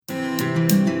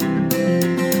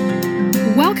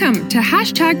Welcome to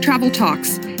Hashtag Travel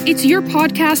Talks. It's your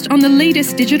podcast on the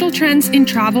latest digital trends in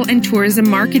travel and tourism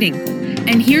marketing.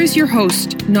 And here's your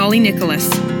host, Nolly Nicholas.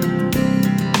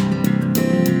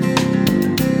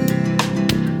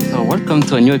 So welcome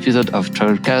to a new episode of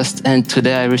Travelcast. And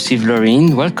today I receive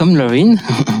Laureen. Welcome, Laureen.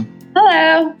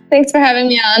 Hello. Thanks for having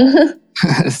me on.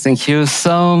 Thank you.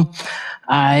 So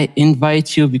I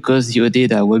invite you because you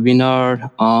did a webinar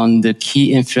on the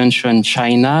key influencer in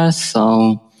China.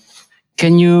 So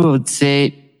can you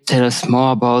tell us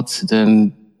more about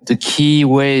the key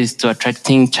ways to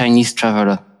attracting Chinese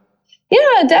traveler?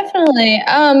 Yeah, definitely.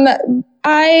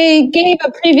 I gave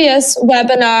a previous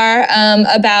webinar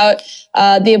about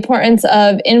the importance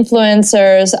of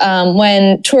influencers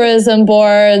when tourism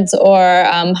boards or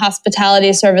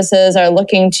hospitality services are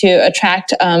looking to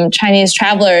attract Chinese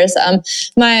travelers.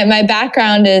 My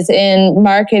background is in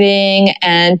marketing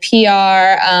and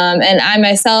PR, and I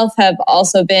myself have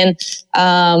also been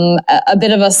a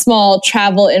bit of a small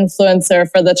travel influencer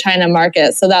for the China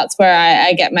market. So that's where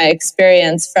I get my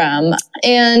experience from.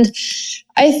 And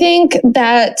I think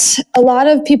that a lot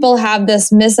of people have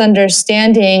this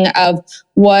misunderstanding of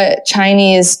what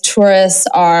Chinese tourists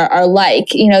are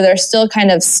like. You know, they're still kind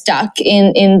of stuck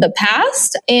in the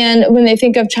past. And when they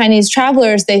think of Chinese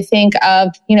travelers, they think of,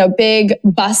 big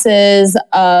buses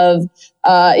of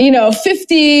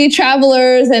 50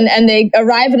 travelers and they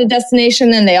arrive at a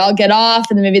destination and they all get off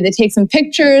and then maybe they take some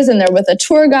pictures and they're with a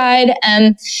tour guide.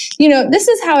 And, this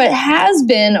is how it has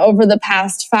been over the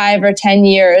past 5 or 10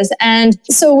 years. And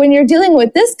so when you're dealing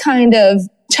with this kind of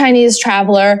Chinese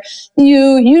traveler,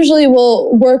 you usually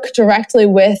will work directly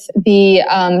with the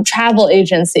travel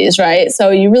agencies, right? So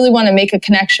you really want to make a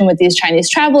connection with these Chinese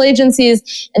travel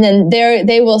agencies, and then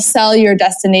they will sell your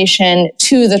destination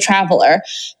to the traveler.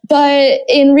 But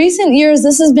in recent years,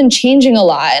 this has been changing a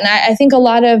lot, and I think a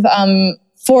lot of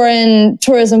foreign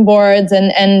tourism boards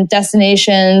and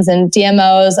destinations and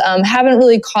DMOs haven't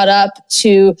really caught up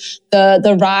to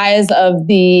the rise of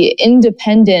the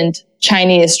independent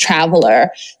Chinese traveler.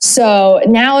 So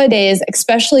nowadays,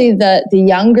 especially the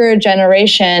younger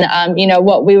generation,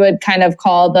 what we would kind of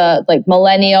call the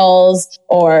millennials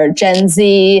or Gen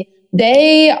Z,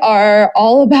 they are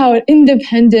all about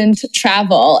independent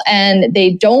travel, and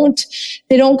they don't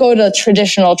go to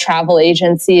traditional travel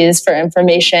agencies for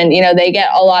information. They get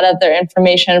a lot of their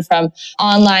information from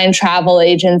online travel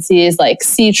agencies like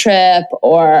Ctrip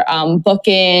or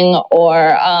Booking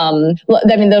or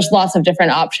there's lots of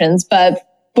different options, but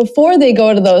before they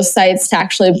go to those sites to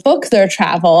actually book their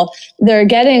travel, they're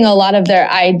getting a lot of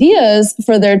their ideas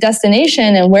for their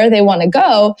destination and where they want to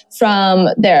go from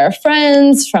their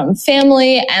friends, from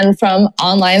family, and from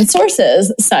online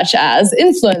sources such as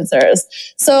influencers.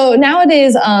 So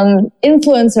nowadays,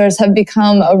 influencers have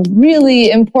become a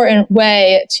really important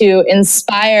way to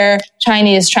inspire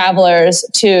Chinese travelers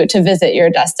to visit your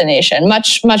destination,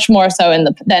 much more so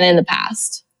than in the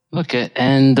past. Okay,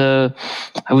 and I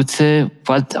would say,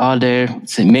 what are their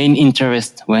main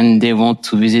interests when they want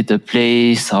to visit a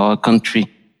place or a country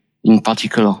in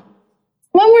particular?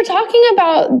 When we're talking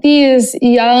about these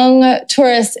young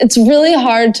tourists, it's really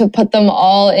hard to put them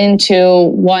all into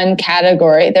one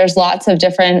category. There's lots of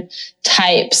different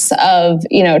types of,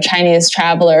 Chinese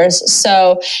travelers.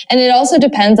 So, and it also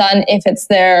depends on if it's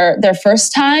their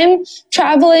first time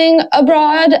traveling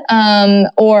abroad,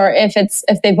 or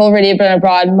if they've already been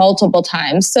abroad multiple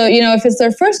times. So, if it's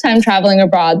their first time traveling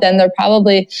abroad, then they're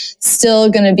probably still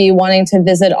going to be wanting to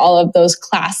visit all of those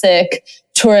classic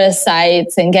tourist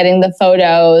sites and getting the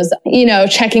photos,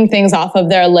 checking things off of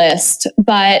their list.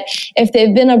 But if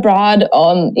they've been abroad,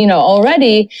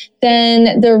 already,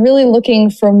 then they're really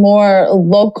looking for more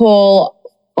local,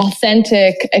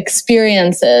 authentic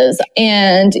experiences.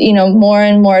 And, more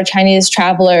and more Chinese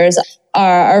travelers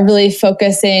are really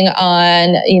focusing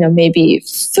on, maybe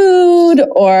food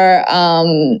or,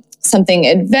 something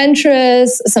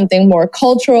adventurous, something more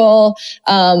cultural.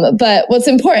 But what's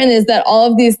important is that all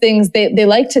of these things, they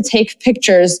like to take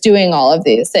pictures doing all of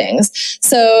these things.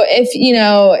 So if,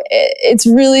 it's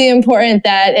really important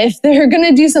that if they're going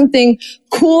to do something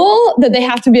cool, that they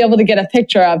have to be able to get a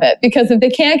picture of it. Because if they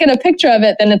can't get a picture of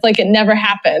it, then it's like it never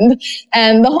happened.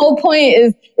 And the whole point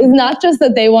is not just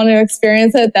that they want to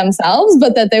experience it themselves,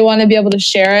 but that they want to be able to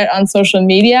share it on social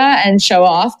media and show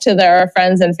off to their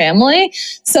friends and family.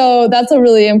 So that's a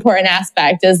really important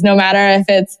aspect, is no matter if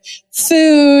it's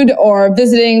food or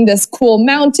visiting this cool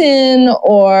mountain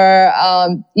or,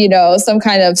 some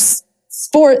kind of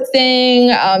sport thing,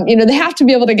 they have to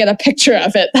be able to get a picture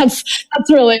of it. That's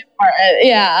really important.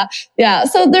 Yeah.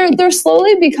 So they're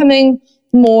slowly becoming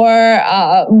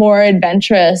more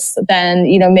adventurous than,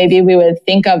 maybe we would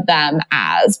think of them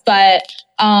as. But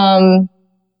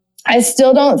I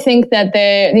still don't think that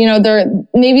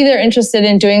they're interested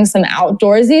in doing some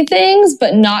outdoorsy things,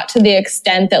 but not to the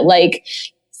extent that like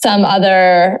some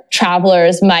other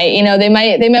travelers might. They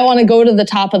might want to go to the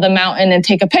top of the mountain and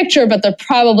take a picture, but they're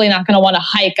probably not going to want to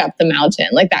hike up the mountain,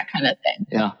 like that kind of thing.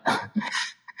 Yeah.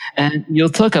 And you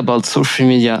talk about social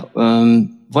media.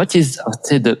 What is, I would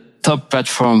say, the top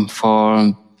platform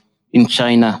in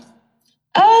China?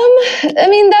 I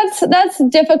mean, that's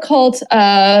difficult.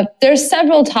 There's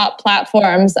several top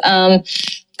platforms.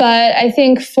 But I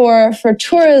think for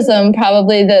tourism,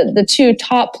 probably the two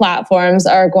top platforms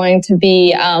are going to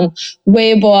be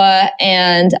Weibo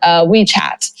and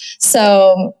WeChat.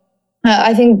 So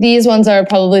I think these ones are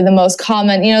probably the most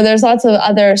common. There's lots of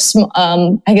other,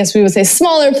 I guess we would say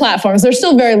smaller platforms. They're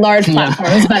still very large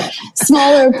platforms, but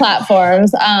smaller platforms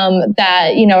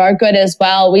that, are good as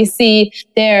well. We see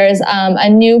there's a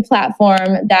new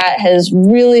platform that is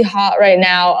really hot right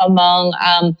now among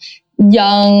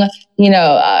young,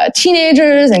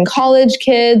 teenagers and college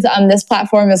kids. This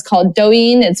platform is called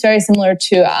Douyin. It's very similar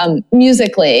to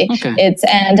Musical.ly. Okay. It's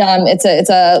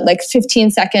a like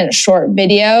 15-second short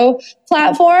video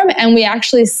platform, and we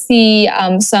actually see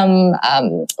some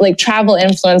like travel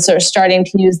influencers starting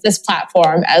to use this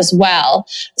platform as well.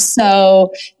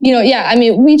 So I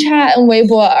mean, WeChat and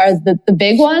Weibo are the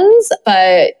big ones,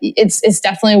 but it's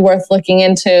definitely worth looking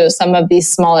into some of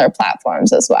these smaller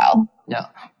platforms as well. Yeah.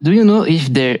 Do you know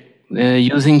if they're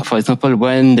using, for example,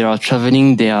 when they are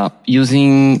traveling, they are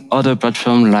using other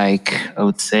platforms like, I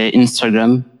would say,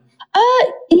 Instagram?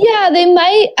 Yeah, they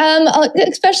might,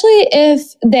 especially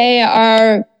if they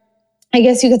are, I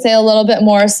guess you could say, a little bit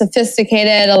more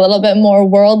sophisticated, a little bit more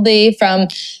worldly from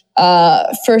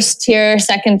first tier,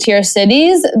 second tier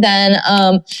cities, then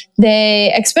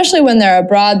they, especially when they're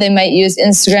abroad, they might use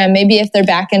Instagram. Maybe if they're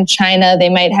back in China, they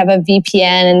might have a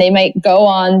VPN and they might go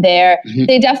on there. Mm-hmm.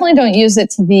 They definitely don't use it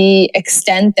to the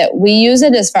extent that we use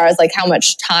it as far as like how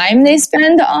much time they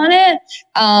spend on it.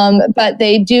 But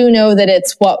they do know that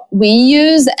it's what we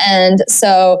use. And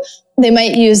so they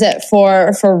might use it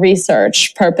for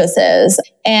research purposes.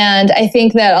 And I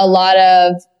think that a lot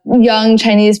of young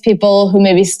Chinese people who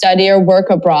maybe study or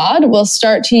work abroad will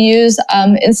start to use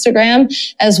Instagram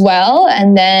as well.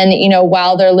 And then,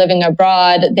 while they're living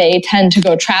abroad, they tend to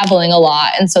go traveling a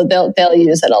lot. And so they'll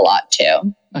use it a lot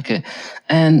too. Okay.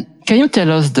 And can you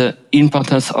tell us the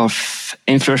importance of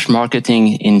influencer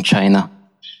marketing in China?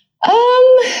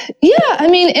 Yeah, I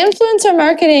mean, influencer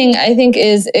marketing, I think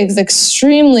is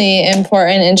extremely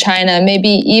important in China, maybe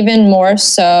even more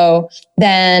so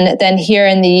than here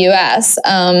in the US.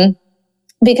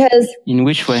 Because in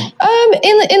which way?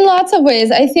 In lots of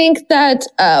ways. I think that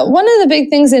one of the big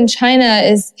things in China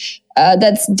is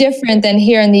that's different than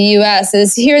here in the US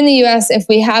is here in the US, if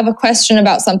we have a question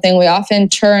about something, we often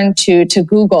turn to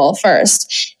Google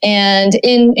first. And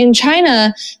in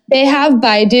China, they have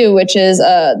Baidu, which is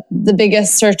the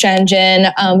biggest search engine.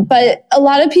 But a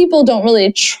lot of people don't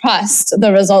really trust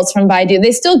the results from Baidu.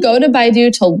 They still go to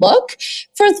Baidu to look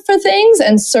for things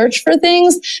and search for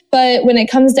things. But when it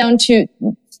comes down to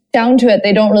it,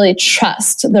 they don't really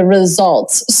trust the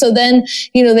results. So then,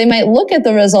 they might look at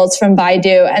the results from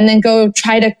Baidu and then go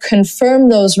try to confirm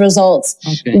those results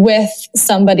with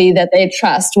somebody that they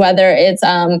trust, whether it's,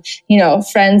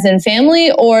 friends and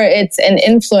family, or it's an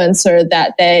influencer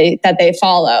that they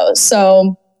follow.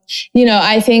 So,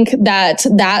 I think that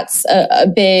that's a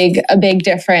big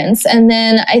difference. And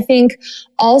then I think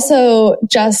also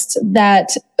just that,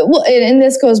 and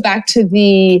this goes back to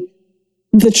the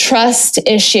trust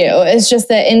issue. Is just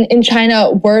that in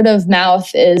China, word of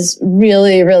mouth is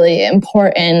really, really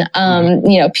important.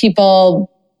 People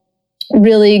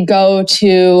really go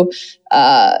to,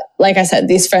 like I said,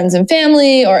 these friends and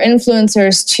family or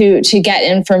influencers to get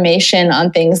information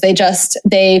on things. They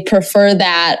prefer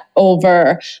that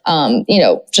over,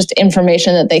 just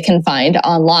information that they can find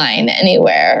online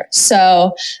anywhere.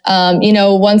 So,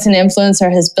 once an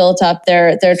influencer has built up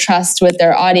their trust with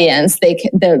their audience,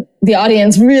 the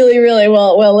audience really, really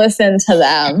will listen to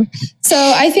them. So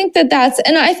I think that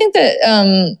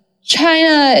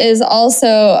China is also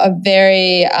a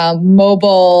very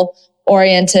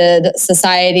mobile-oriented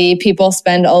society. People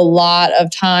spend a lot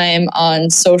of time on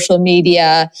social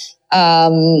media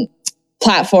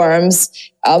platforms,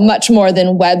 much more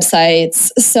than websites.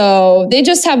 So they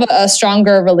just have a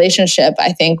stronger relationship,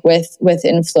 I think, with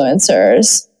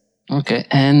influencers. Okay,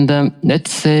 and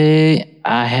let's say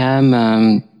I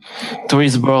am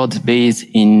tourist board based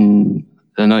in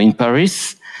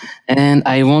Paris. and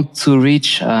I want to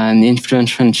reach an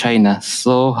influencer in China.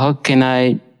 So how can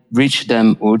I reach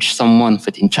them or reach someone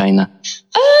within China?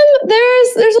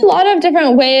 There's a lot of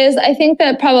different ways. I think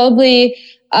that probably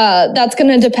that's going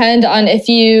to depend on if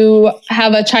you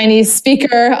have a Chinese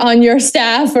speaker on your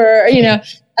staff or,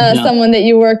 someone that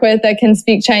you work with that can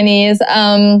speak Chinese.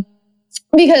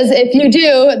 Because if you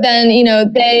do, then,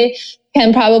 they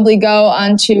can probably go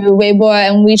onto Weibo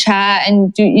and WeChat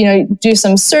and do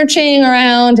some searching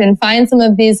around and find some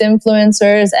of these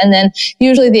influencers. And then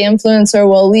usually the influencer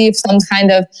will leave some kind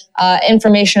of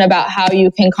information about how you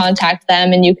can contact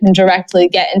them and you can directly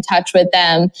get in touch with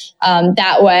them.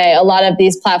 That way, a lot of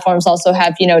these platforms also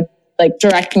have, like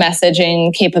direct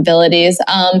messaging capabilities.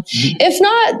 If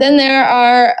not, then there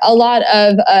are a lot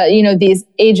of, these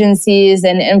agencies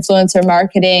and influencer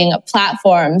marketing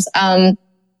platforms.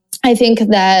 I think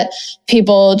that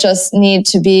people just need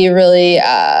to be really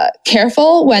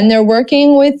careful when they're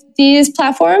working with these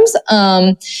platforms,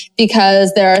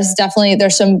 because there's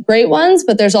some great ones,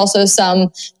 but there's also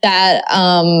some that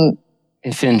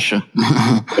essential.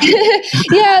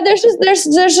 Yeah,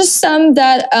 there's just some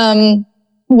that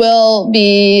will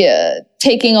be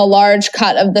taking a large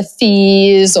cut of the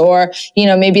fees, or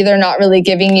maybe they're not really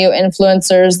giving you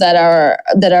influencers that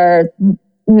are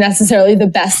necessarily the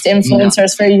best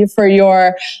influencers for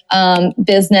your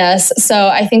business. So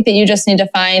I think that you just need to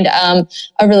find a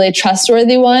really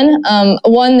trustworthy one.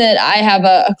 One that I have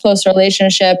a close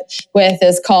relationship with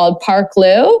is called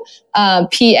Parklu,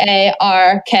 Parklu,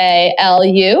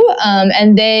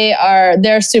 and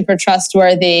they're super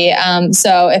trustworthy.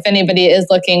 So if anybody is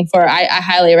looking for, I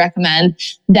highly recommend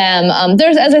them.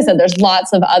 As I said, there's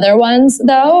lots of other ones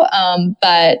though,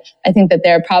 but I think that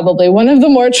they're probably one of the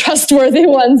more trustworthy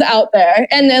ones out there.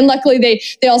 And then luckily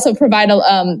they also provide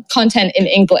content in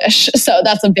English, so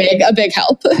that's a big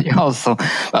help. Also,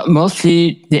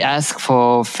 mostly they ask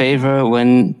for favor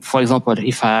when, for example,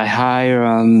 if I hire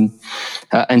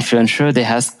influencer, they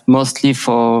ask mostly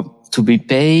to be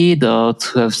paid or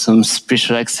to have some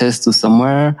special access to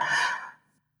somewhere.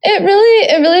 It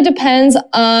really depends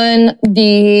on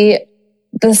the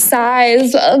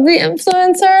size of the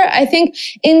influencer. I think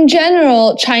in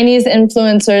general, Chinese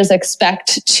influencers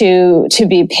expect to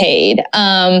be paid.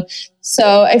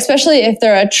 So especially if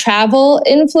they're a travel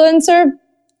influencer,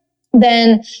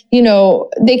 then,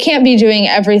 they can't be doing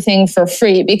everything for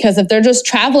free, because if they're just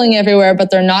traveling everywhere, but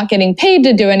they're not getting paid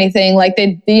to do anything, like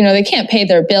they can't pay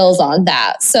their bills on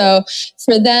that. So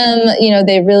for them,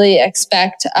 they really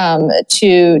expect,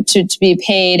 to be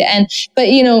paid. But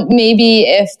maybe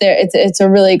if it's a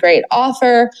really great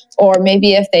offer, or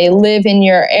maybe if they live in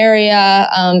your area,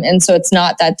 and so it's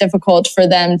not that difficult for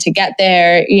them to get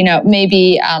there,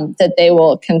 maybe, that they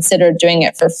will consider doing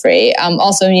it for free.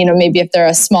 Also, maybe if they're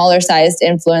a smaller sized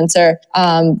influencer,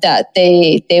 that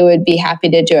they would be happy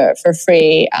to do it for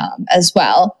free, as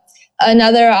well.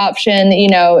 Another option,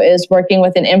 is working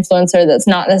with an influencer that's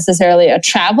not necessarily a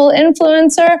travel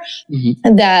influencer,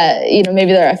 that,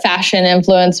 maybe they're a fashion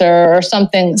influencer or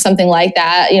something like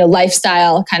that,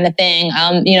 lifestyle kind of thing.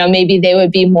 Maybe they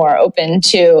would be more open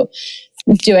to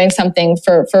doing something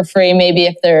for free. Maybe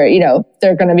if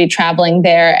they're going to be traveling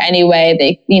there anyway,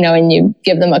 and you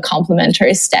give them a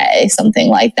complimentary stay, something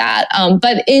like that.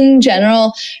 But in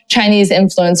general, Chinese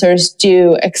influencers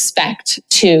do expect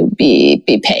to be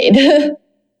paid.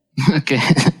 Okay.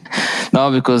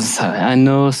 No, because I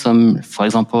know some, for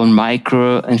example,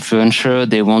 micro influencer,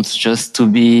 they want just to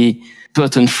be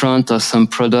put in front of some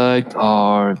product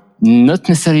or not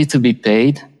necessarily to be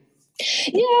paid.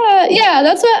 Yeah,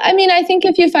 that's what I mean. I think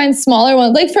if you find smaller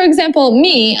ones, like for example,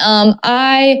 me,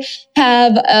 I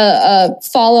have a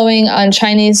following on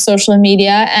Chinese social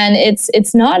media, and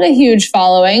it's not a huge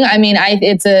following. I mean,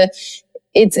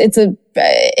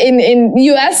 in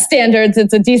US standards,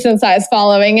 it's a decent sized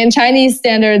following. In Chinese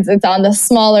standards, it's on the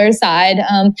smaller side.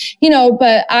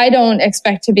 But I don't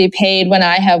expect to be paid when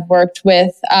I have worked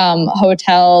with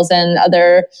hotels and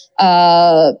other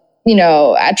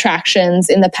attractions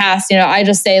in the past. I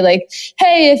just say like,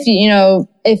 hey,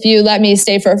 if you let me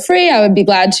stay for free, I would be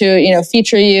glad to,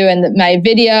 feature you in my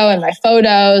video and my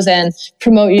photos and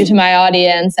promote you to my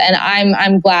audience. And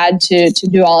I'm glad to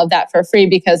do all of that for free,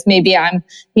 because maybe I'm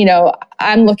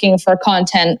looking for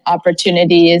content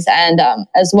opportunities and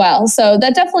as well. So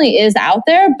that definitely is out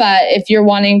there. But if you're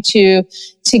wanting to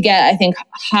get, I think,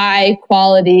 high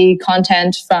quality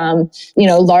content from,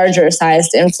 larger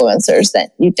sized influencers, then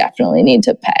you definitely need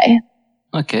to pay.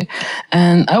 Okay.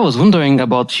 And I was wondering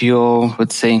about your,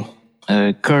 let's say,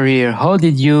 career. How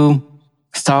did you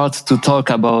start to talk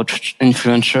about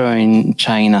influencer in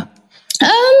China?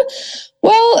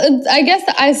 Well, I guess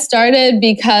I started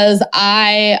because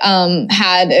I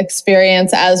had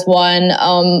experience as one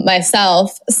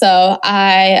myself. So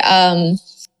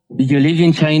You live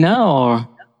in China or?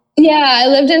 Yeah, I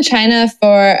lived in China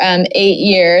for 8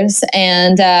 years,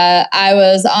 and I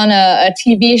was on a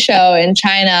TV show in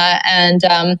China. And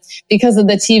because of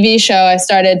the TV show, I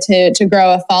started to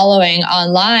grow a following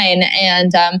online,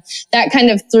 and that kind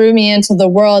of threw me into the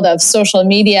world of social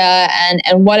media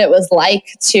and what it was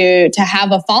like to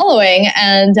have a following.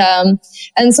 And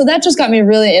so that just got me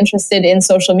really interested in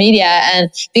social media.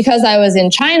 And because I was in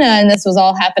China and this was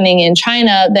all happening in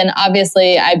China, then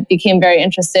obviously I became very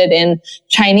interested in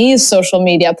Chinese social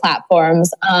media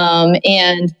platforms.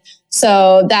 And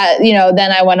so that,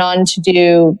 then I went on to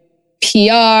do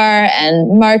PR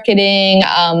and marketing,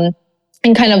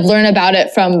 and kind of learn about it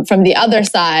from the other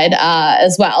side,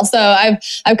 as well. So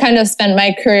I've kind of spent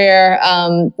my career,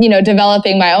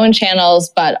 developing my own channels,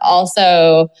 but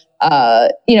also,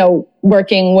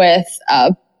 working with,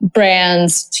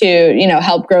 brands to,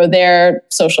 help grow their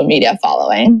social media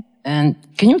following. And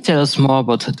can you tell us more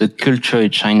about the culture in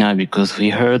China? Because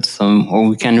we heard or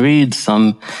we can read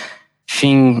some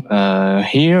thing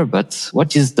here, but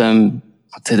what is the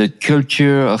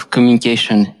culture of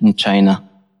communication in China?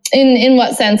 In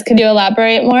what sense? Could you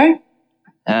elaborate more?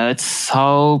 It's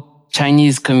how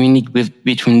Chinese communicate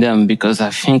between them, because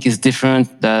I think it's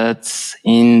different that's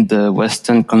in the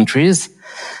Western countries.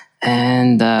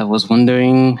 And I was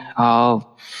wondering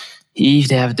if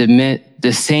they have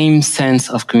the same sense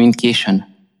of communication.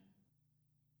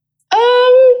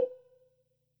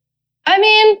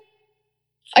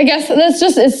 I guess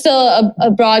it's still a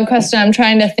broad question. I'm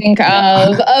trying to think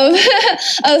of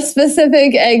a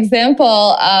specific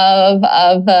example of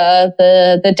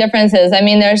the differences. I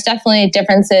mean, there's definitely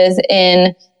differences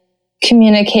in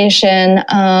communication.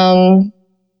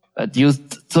 But you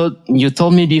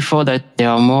told me before that they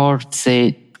are more,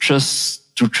 say, trust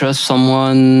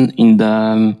someone in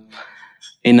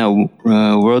a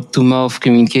word to mouth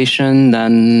communication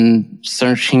than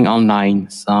searching online.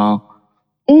 So.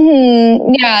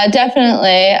 Yeah,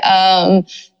 definitely.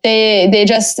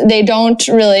 They don't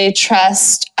really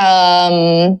trust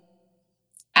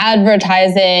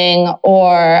advertising,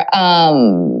 or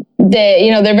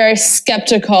they're very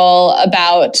skeptical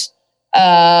about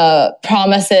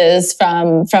promises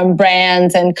from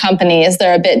brands and companies.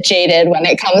 They're a bit jaded when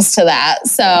it comes to that.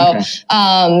 So, okay.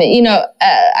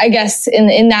 I guess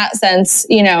in that sense,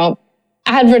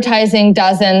 advertising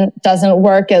doesn't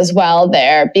work as well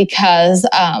there, because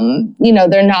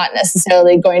they're not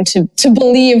necessarily going to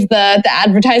believe the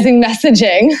advertising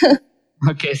messaging.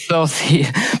 Okay, so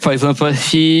for example,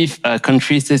 if a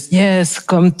country says, yes,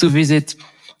 come to visit,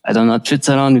 I don't know,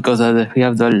 Switzerland, because we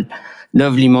have the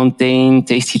lovely mountain,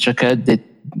 tasty chocolate, they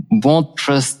won't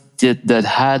trust that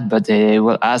ad, but they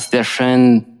will ask their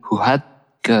friend who had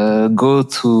go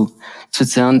to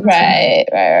Switzerland.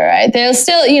 Right. They'll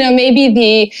still,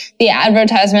 maybe the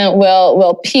advertisement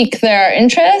will pique their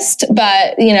interest,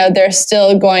 but, they're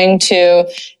still going to,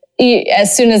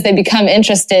 as soon as they become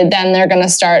interested, then they're going to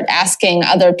start asking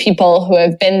other people who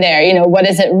have been there, what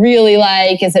is it really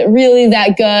like? Is it really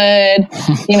that good?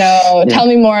 Yeah. Tell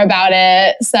me more about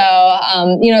it. So,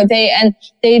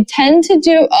 they tend to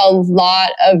do a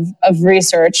lot of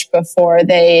research before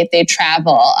they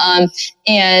travel.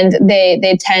 And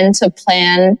they tend to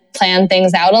plan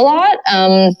things out a lot.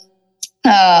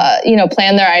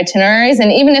 Plan their itineraries.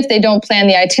 And even if they don't plan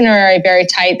the itinerary very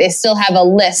tight, they still have a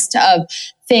list of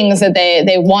things that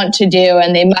they want to do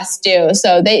and they must do.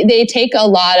 So they take a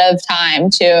lot of time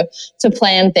to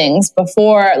plan things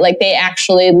before, like, they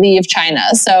actually leave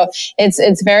China. So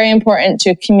it's very important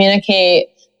to communicate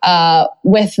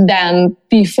with them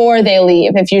before they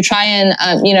leave. If you try and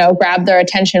grab their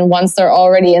attention once they're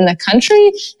already in the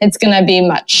country, it's going to be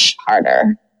much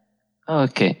harder.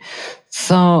 Okay.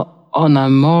 So on a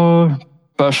more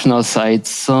personal side,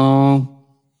 so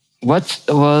what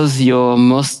was your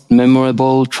most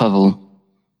memorable travel?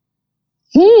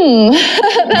 That's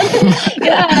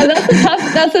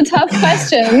a tough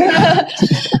question.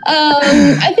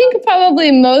 I think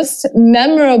probably most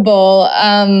memorable,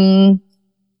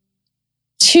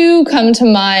 two come to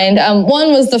mind.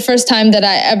 One was the first time that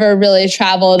I ever really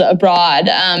traveled abroad.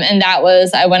 And that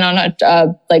was, I went on a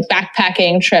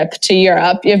backpacking trip to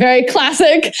Europe. A very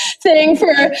classic thing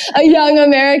for a young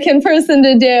American person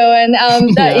to do. And,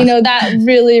 that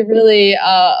really, really,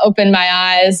 opened my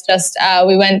eyes.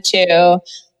 We went to,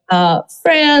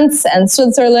 France and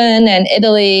Switzerland and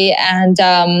Italy. And,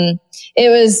 it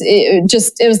was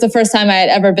the first time I had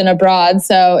ever been abroad.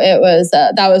 So it was,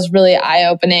 that was really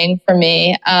eye-opening for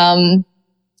me.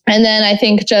 And then I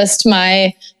think just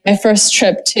my first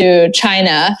trip to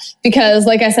China, because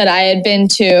like I said, I had been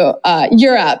to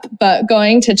Europe, but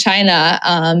going to China,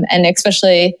 and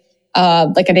especially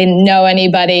like I didn't know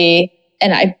anybody,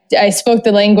 and I spoke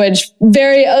the language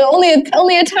only a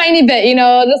tiny bit,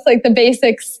 just like the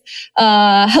basics,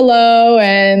 hello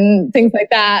and things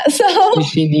like that. So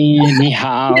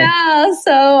yeah,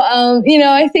 so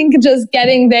I think just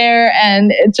getting there,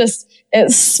 and it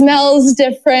smells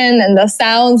different, and the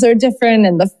sounds are different,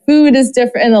 and the food is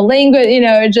different, and the language, it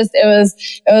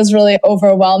was really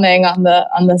overwhelming on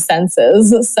the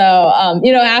senses. So,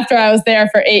 after I was there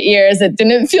for 8 years, it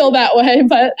didn't feel that way.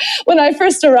 But when I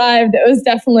first arrived, it was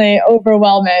definitely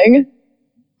overwhelming.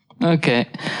 Okay.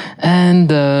 And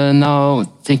now,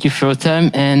 thank you for your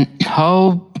time. And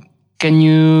how can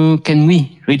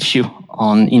we reach you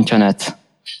on internet?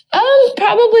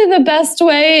 Probably the best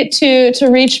way to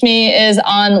reach me is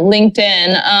on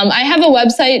LinkedIn. I have a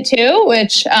website too,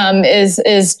 which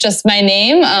is just my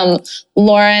name,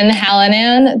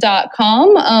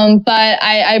 laurenhalinan.com. But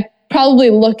I probably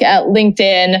look at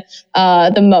LinkedIn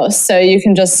the most. So you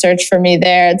can just search for me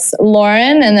there. It's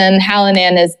Lauren, and then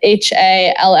Hallinan is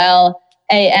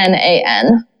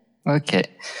HALLANAN. Okay.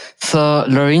 So,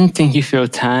 Lauren, thank you for your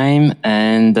time.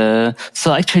 And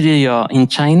so actually you're in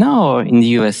China or in the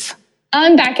US?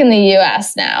 I'm back in the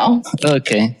US now.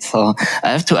 Okay. So I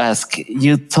have to ask,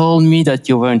 you told me that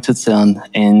you were in Switzerland.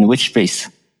 In which place?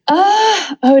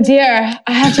 Oh dear.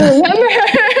 I have to remember.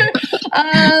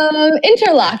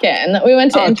 Interlaken. We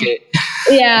went to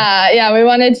Yeah, we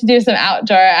wanted to do some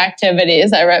outdoor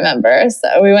activities, I remember.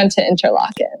 So we went to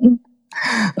Interlaken.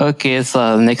 Okay,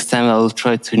 so next time I'll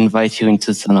try to invite you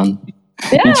into Switzerland.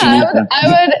 Yeah,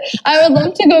 I would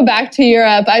love to go back to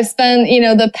Europe. I've spent,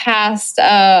 the past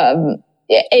 8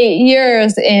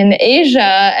 years in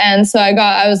Asia, and so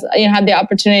had the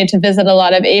opportunity to visit a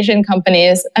lot of Asian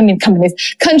countries.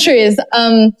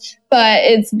 But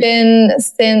it's been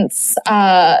since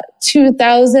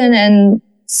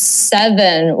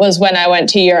 2007 was when I went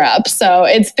to Europe. So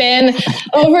it's been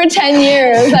over 10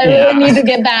 years. I really need to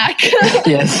get back.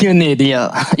 Yes, you need.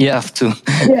 Yeah, you have to.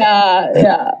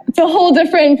 Yeah. It's a whole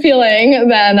different feeling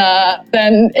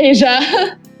than Asia.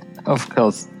 Of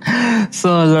course.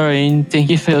 So, Lauren, thank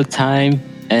you for your time,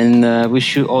 and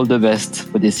wish you all the best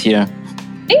for this year.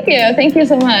 Thank you. Thank you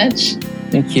so much.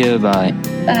 Thank you. Bye.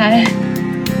 Bye.